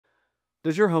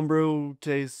Does your homebrew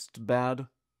taste bad?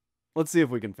 Let's see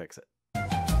if we can fix it.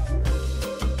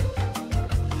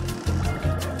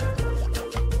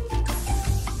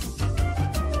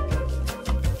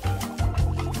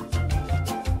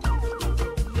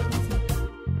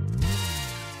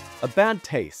 A bad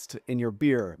taste in your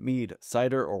beer, mead,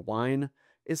 cider, or wine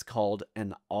is called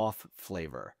an off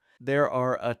flavor. There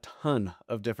are a ton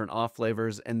of different off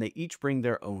flavors, and they each bring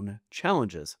their own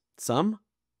challenges. Some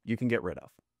you can get rid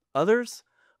of. Others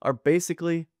are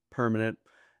basically permanent,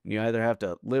 and you either have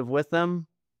to live with them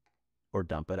or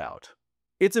dump it out.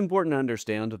 It's important to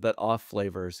understand that off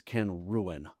flavors can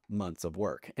ruin months of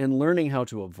work, and learning how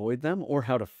to avoid them or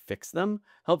how to fix them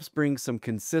helps bring some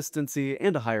consistency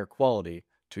and a higher quality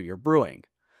to your brewing.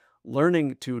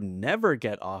 Learning to never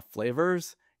get off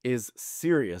flavors is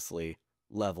seriously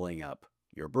leveling up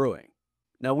your brewing.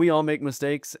 Now, we all make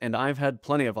mistakes, and I've had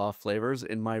plenty of off flavors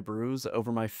in my brews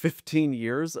over my 15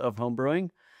 years of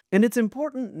homebrewing, and it's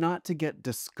important not to get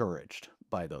discouraged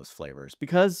by those flavors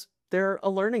because they're a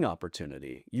learning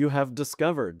opportunity. You have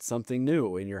discovered something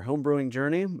new in your homebrewing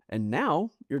journey, and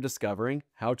now you're discovering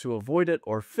how to avoid it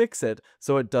or fix it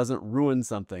so it doesn't ruin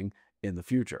something in the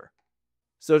future.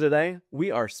 So today, we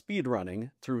are speed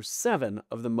running through 7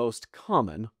 of the most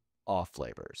common off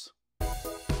flavors.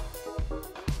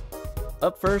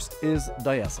 Up first is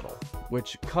diacetyl,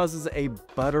 which causes a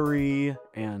buttery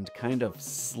and kind of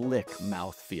slick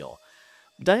mouthfeel.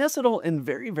 Diacetyl in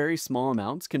very, very small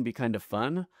amounts can be kind of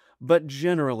fun, but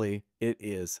generally it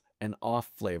is an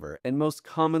off flavor, and most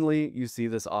commonly you see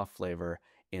this off flavor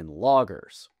in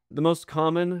lagers. The most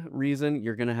common reason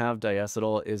you're going to have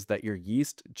diacetyl is that your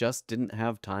yeast just didn't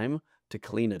have time to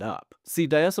clean it up. See,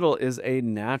 diacetyl is a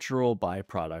natural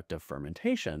byproduct of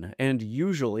fermentation, and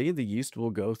usually the yeast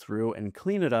will go through and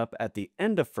clean it up at the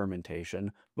end of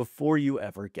fermentation before you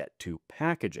ever get to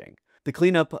packaging. The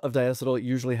cleanup of diacetyl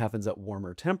usually happens at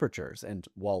warmer temperatures, and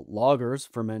while lagers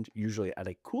ferment usually at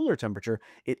a cooler temperature,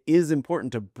 it is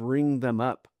important to bring them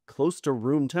up close to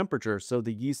room temperature so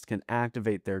the yeast can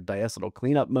activate their diacetyl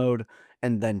cleanup mode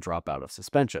and then drop out of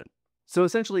suspension. So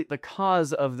essentially, the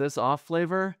cause of this off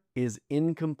flavor is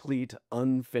incomplete,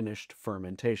 unfinished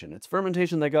fermentation. It's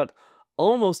fermentation that got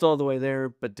almost all the way there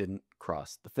but didn't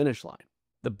cross the finish line.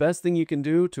 The best thing you can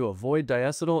do to avoid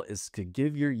diacetyl is to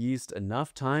give your yeast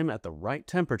enough time at the right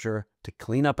temperature to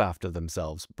clean up after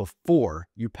themselves before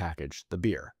you package the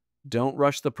beer. Don't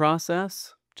rush the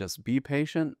process. Just be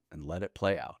patient and let it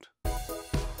play out.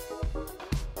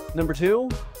 Number 2,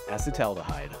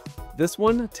 acetaldehyde. This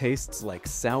one tastes like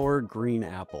sour green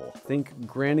apple. Think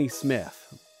Granny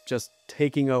Smith just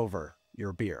taking over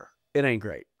your beer. It ain't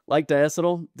great. Like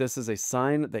diacetyl, this is a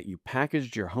sign that you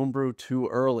packaged your homebrew too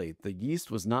early. The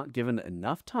yeast was not given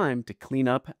enough time to clean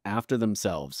up after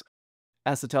themselves.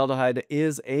 Acetaldehyde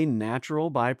is a natural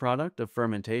byproduct of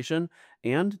fermentation,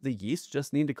 and the yeast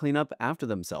just need to clean up after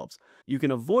themselves. You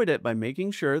can avoid it by making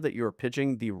sure that you're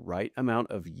pitching the right amount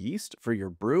of yeast for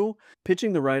your brew.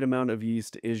 Pitching the right amount of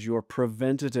yeast is your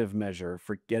preventative measure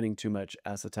for getting too much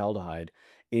acetaldehyde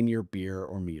in your beer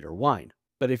or mead or wine.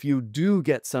 But if you do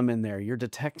get some in there, you're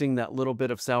detecting that little bit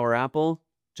of sour apple,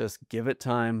 just give it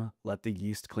time, let the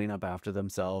yeast clean up after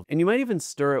themselves. And you might even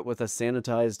stir it with a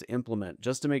sanitized implement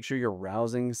just to make sure you're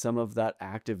rousing some of that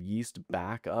active yeast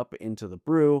back up into the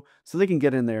brew so they can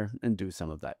get in there and do some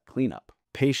of that cleanup.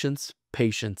 Patience,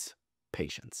 patience,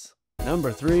 patience.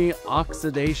 Number 3,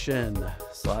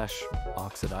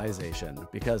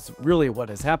 oxidation/oxidization, because really what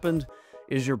has happened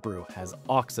is your brew has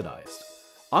oxidized.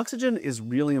 Oxygen is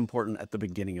really important at the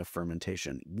beginning of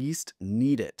fermentation. Yeast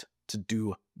need it to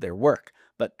do their work.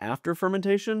 But after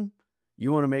fermentation,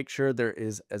 you want to make sure there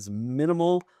is as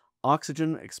minimal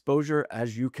oxygen exposure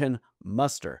as you can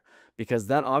muster, because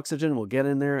that oxygen will get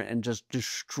in there and just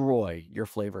destroy your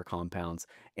flavor compounds,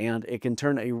 and it can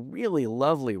turn a really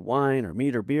lovely wine or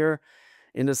mead or beer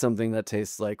into something that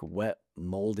tastes like wet,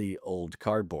 moldy, old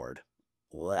cardboard.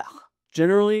 Blech.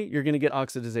 Generally, you're going to get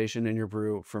oxidization in your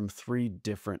brew from 3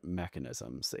 different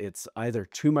mechanisms. It's either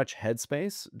too much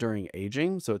headspace during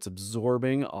aging, so it's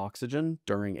absorbing oxygen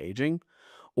during aging,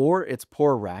 or it's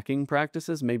poor racking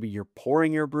practices. Maybe you're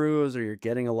pouring your brews or you're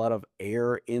getting a lot of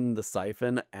air in the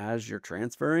siphon as you're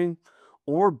transferring,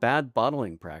 or bad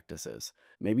bottling practices.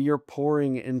 Maybe you're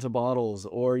pouring into bottles,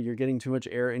 or you're getting too much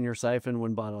air in your siphon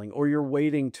when bottling, or you're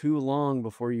waiting too long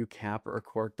before you cap or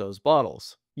cork those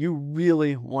bottles. You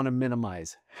really want to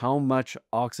minimize how much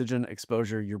oxygen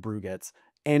exposure your brew gets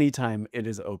anytime it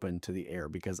is open to the air,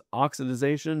 because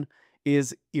oxidization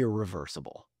is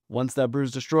irreversible. Once that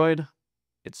brew's destroyed,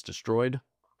 it's destroyed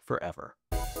forever.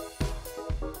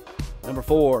 Number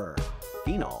 4,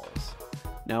 phenols.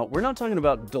 Now, we're not talking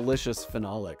about delicious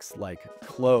phenolics like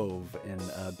clove in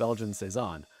Belgian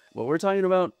Saison. What we're talking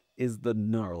about is the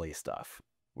gnarly stuff.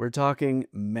 We're talking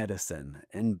medicine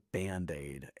and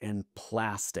Band-Aid and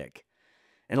plastic.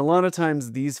 And a lot of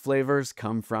times these flavors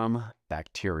come from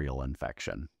bacterial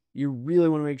infection. You really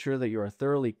want to make sure that you are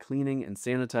thoroughly cleaning and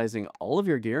sanitizing all of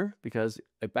your gear, because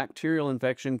a bacterial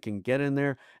infection can get in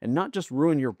there and not just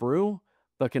ruin your brew,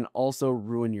 but can also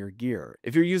ruin your gear.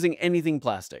 If you're using anything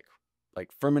plastic, like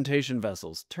fermentation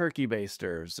vessels, turkey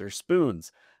basters, or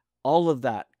spoons, all of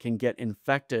that can get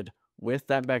infected with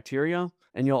that bacteria,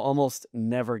 and you'll almost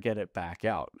never get it back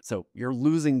out. So you're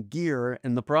losing gear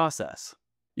in the process.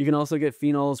 You can also get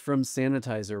phenols from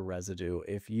sanitizer residue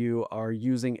if you are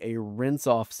using a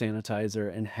rinse-off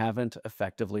sanitizer and haven't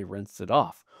effectively rinsed it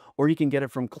off. Or you can get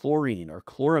it from chlorine or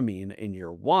chloramine in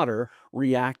your water,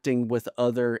 reacting with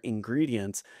other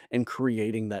ingredients and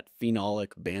creating that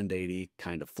phenolic Band-Aid-y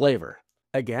kind of flavor.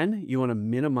 Again, you want to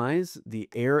minimize the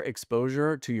air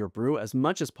exposure to your brew as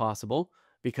much as possible,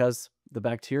 because the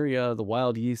bacteria, the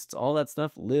wild yeasts, all that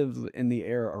stuff lives in the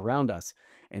air around us,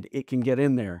 and it can get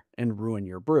in there and ruin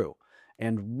your brew.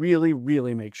 And really,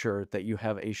 really make sure that you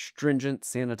have a stringent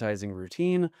sanitizing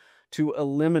routine to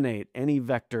eliminate any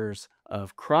vectors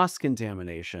of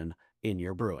cross-contamination in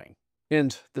your brewing.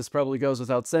 And this probably goes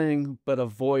without saying, but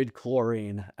avoid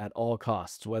chlorine at all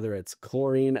costs, whether it's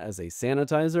chlorine as a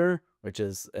sanitizer, which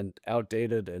is an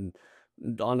outdated and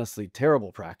honestly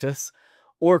terrible practice,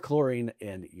 or chlorine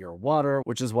in your water,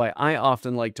 which is why I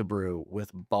often like to brew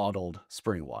with bottled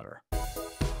spring water.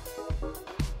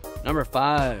 Number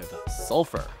 5,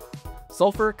 sulfur.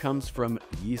 Sulfur comes from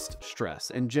yeast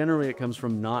stress, and generally it comes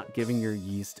from not giving your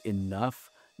yeast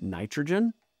enough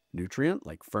nitrogen, nutrient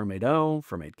like fermate O,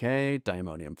 fermate K,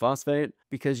 diammonium phosphate,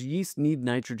 because yeast need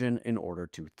nitrogen in order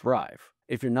to thrive.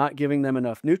 If you're not giving them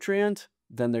enough nutrient,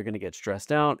 then they're going to get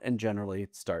stressed out and generally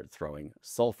start throwing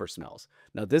sulfur smells.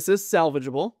 Now, this is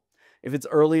salvageable. If it's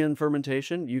early in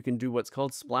fermentation, you can do what's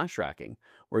called splash racking,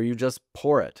 where you just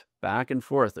pour it back and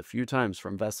forth a few times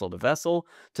from vessel to vessel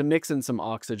to mix in some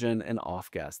oxygen and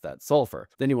off-gas that sulfur.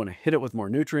 Then you want to hit it with more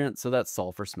nutrients so that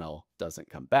sulfur smell doesn't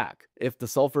come back. If the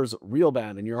sulfur's real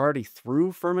bad and you're already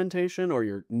through fermentation or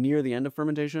you're near the end of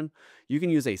fermentation, you can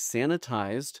use a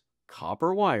sanitized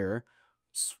copper wire,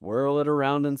 swirl it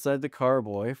around inside the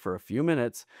carboy for a few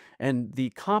minutes, and the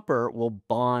copper will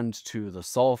bond to the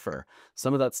sulfur.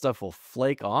 Some of that stuff will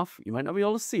flake off. You might not be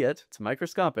able to see it. It's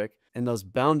microscopic. And those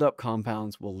bound up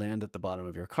compounds will land at the bottom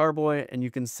of your carboy, and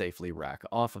you can safely rack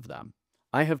off of them.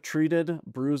 I have treated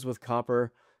brews with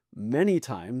copper many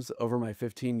times over my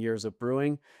 15 years of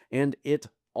brewing, and it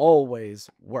always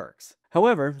works.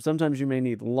 However, sometimes you may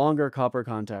need longer copper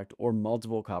contact or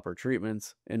multiple copper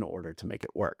treatments in order to make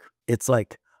it work. It's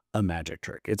like a magic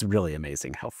trick. It's really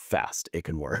amazing how fast it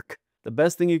can work. The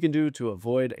best thing you can do to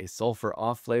avoid a sulfur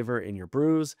off flavor in your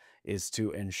brews is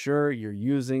to ensure you're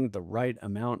using the right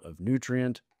amount of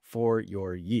nutrient for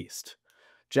your yeast.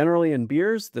 Generally in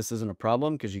beers, this isn't a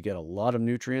problem because you get a lot of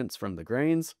nutrients from the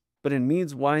grains. But in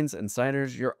meads, wines, and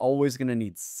ciders, you're always going to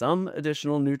need some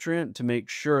additional nutrient to make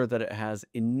sure that it has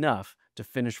enough to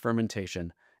finish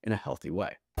fermentation in a healthy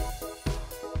way.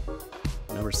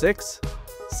 Number 6,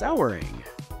 souring.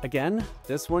 Again,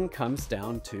 this one comes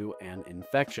down to an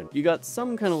infection. You got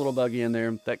some kind of little buggy in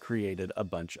there that created a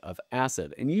bunch of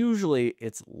acid, and usually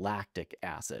it's lactic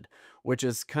acid, which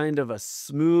is kind of a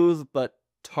smooth but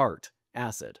tart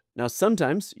acid. Now,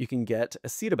 sometimes you can get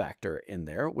Acetobacter in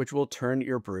there, which will turn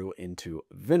your brew into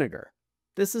vinegar.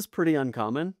 This is pretty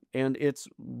uncommon, and it's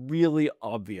really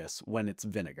obvious when it's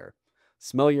vinegar.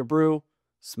 Smell your brew,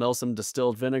 smell some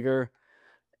distilled vinegar,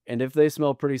 and if they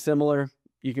smell pretty similar,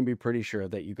 you can be pretty sure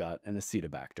that you got an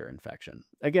Acetobacter infection.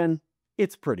 Again,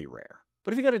 it's pretty rare.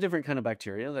 But if you got a different kind of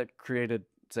bacteria that created,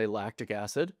 say, lactic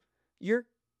acid, you're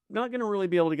not going to really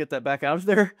be able to get that back out of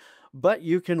there, but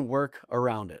you can work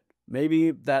around it.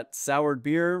 Maybe that soured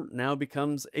beer now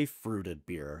becomes a fruited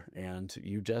beer, and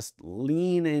you just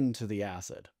lean into the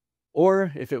acid.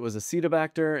 Or if it was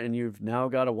Acetobacter and you've now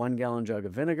got a 1-gallon jug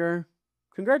of vinegar,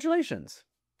 congratulations!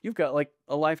 You've got like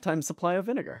a lifetime supply of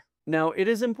vinegar. Now, it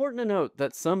is important to note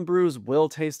that some brews will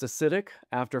taste acidic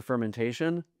after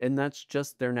fermentation, and that's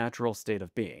just their natural state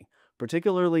of being.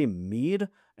 Particularly mead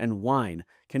and wine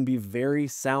can be very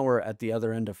sour at the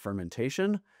other end of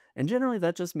fermentation, and generally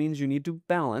that just means you need to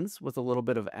balance with a little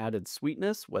bit of added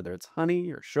sweetness, whether it's honey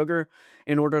or sugar,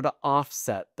 in order to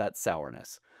offset that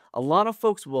sourness. A lot of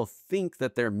folks will think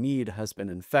that their mead has been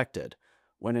infected,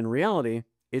 when in reality,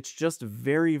 it's just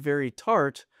very, very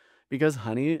tart because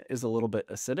honey is a little bit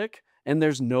acidic and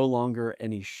there's no longer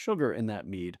any sugar in that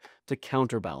mead to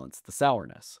counterbalance the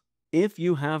sourness. If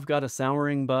you have got a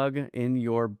souring bug in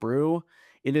your brew,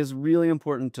 it is really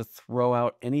important to throw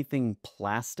out anything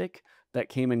plastic that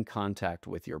came in contact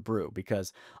with your brew,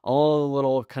 because all the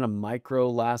little kind of micro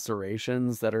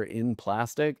lacerations that are in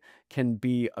plastic can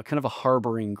be a kind of a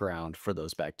harboring ground for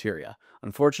those bacteria.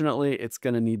 Unfortunately, it's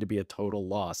going to need to be a total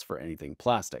loss for anything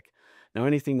plastic. Now,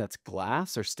 anything that's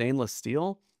glass or stainless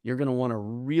steel, you're going to want to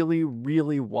really,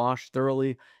 really wash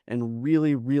thoroughly and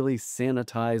really, really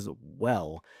sanitize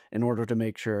well in order to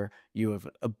make sure you have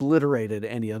obliterated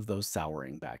any of those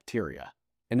souring bacteria.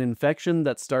 An infection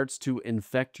that starts to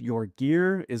infect your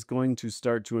gear is going to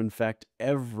start to infect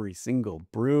every single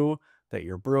brew that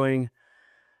you're brewing,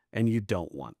 and you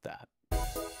don't want that.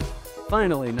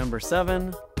 Finally, number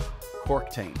 7, cork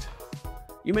taint.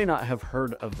 You may not have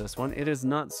heard of this one. It is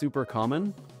not super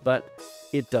common, but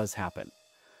it does happen.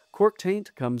 Cork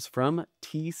taint comes from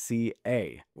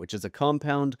TCA, which is a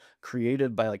compound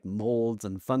created by like molds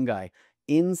and fungi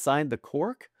inside the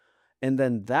cork, and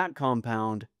then that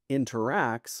compound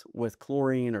interacts with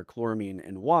chlorine or chloramine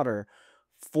in water,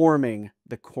 forming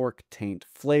the cork taint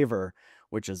flavor,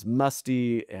 which is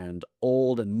musty and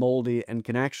old and moldy and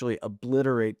can actually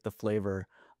obliterate the flavor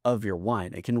of your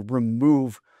wine. It can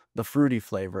remove the fruity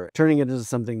flavor, turning it into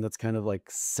something that's kind of like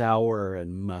sour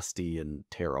and musty and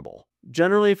terrible.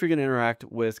 Generally, if you're going to interact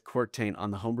with cork taint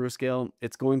on the homebrew scale,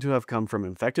 it's going to have come from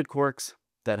infected corks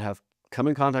that have come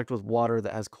in contact with water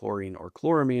that has chlorine or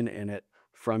chloramine in it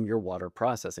from your water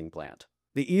processing plant.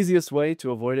 The easiest way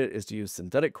to avoid it is to use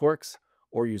synthetic corks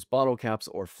or use bottle caps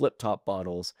or flip top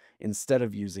bottles instead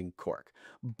of using cork.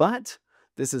 But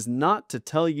this is not to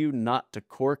tell you not to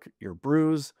cork your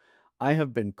brews. I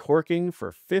have been corking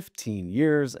for 15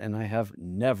 years and I have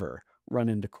never run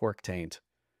into cork taint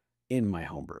in my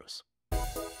homebrews.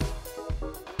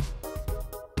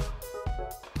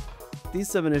 These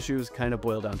 7 issues kind of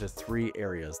boil down to 3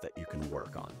 areas that you can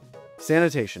work on.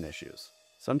 Sanitation issues.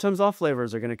 Sometimes off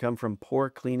flavors are going to come from poor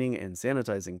cleaning and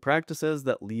sanitizing practices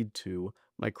that lead to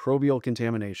microbial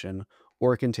contamination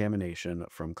or contamination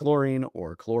from chlorine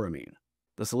or chloramine.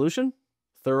 The solution?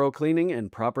 Thorough cleaning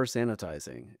and proper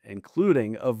sanitizing,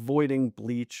 including avoiding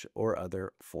bleach or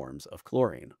other forms of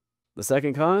chlorine. The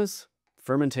second cause?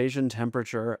 Fermentation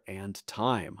temperature and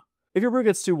time. If your brew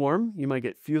gets too warm, you might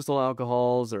get fusel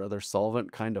alcohols or other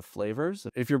solvent kind of flavors.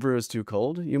 If your brew is too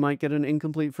cold, you might get an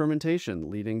incomplete fermentation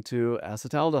leading to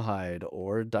acetaldehyde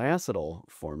or diacetyl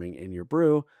forming in your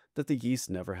brew that the yeast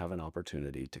never have an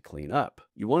opportunity to clean up.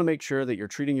 You want to make sure that you're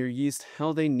treating your yeast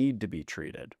how they need to be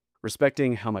treated,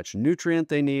 respecting how much nutrient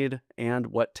they need and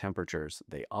what temperatures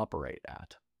they operate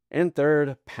at. And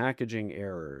third, packaging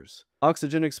errors.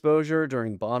 Oxygen exposure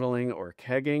during bottling or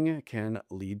kegging can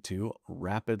lead to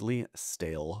rapidly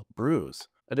stale brews.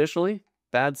 Additionally,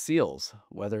 bad seals,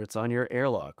 whether it's on your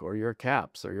airlock or your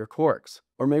caps or your corks,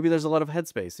 or maybe there's a lot of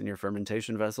headspace in your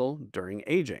fermentation vessel during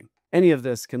aging. Any of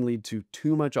this can lead to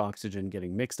too much oxygen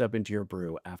getting mixed up into your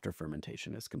brew after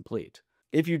fermentation is complete.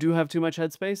 If you do have too much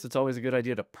headspace, it's always a good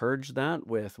idea to purge that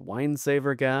with wine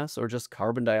saver gas or just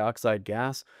carbon dioxide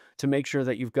gas to make sure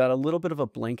that you've got a little bit of a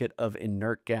blanket of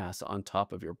inert gas on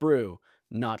top of your brew,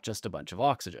 not just a bunch of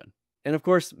oxygen. And of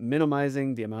course,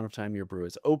 minimizing the amount of time your brew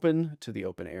is open to the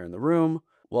open air in the room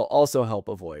will also help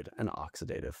avoid an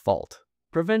oxidative fault.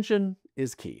 Prevention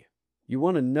is key. You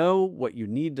want to know what you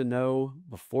need to know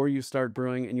before you start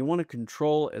brewing, and you want to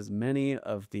control as many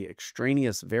of the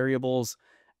extraneous variables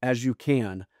as you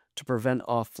can to prevent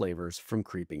off flavors from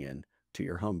creeping in to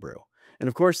your homebrew. And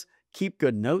of course, keep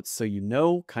good notes so you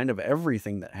know kind of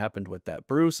everything that happened with that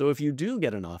brew. So if you do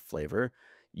get an off flavor,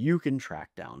 you can track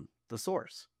down the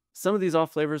source. Some of these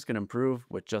off flavors can improve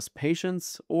with just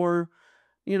patience or,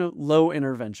 low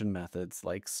intervention methods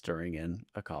like stirring in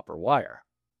a copper wire.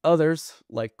 Others,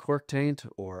 like cork taint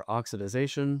or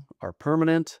oxidization, are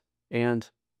permanent, and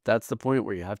that's the point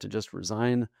where you have to just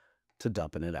resign to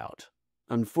dumping it out.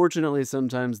 Unfortunately,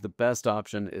 sometimes the best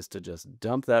option is to just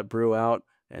dump that brew out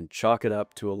and chalk it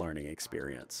up to a learning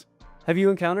experience. Have you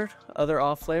encountered other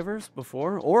off flavors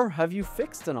before, or have you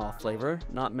fixed an off flavor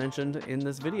not mentioned in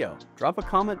this video? Drop a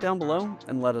comment down below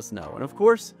and let us know. And of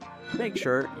course, make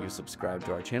sure you subscribe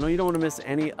to our channel. You don't want to miss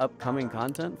any upcoming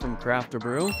content from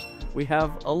CraftaBrew. We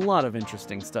have a lot of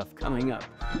interesting stuff coming up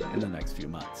in the next few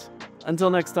months. Until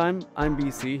next time, I'm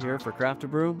BC here for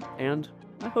CraftaBrew, and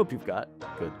I hope you've got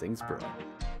good things brewing.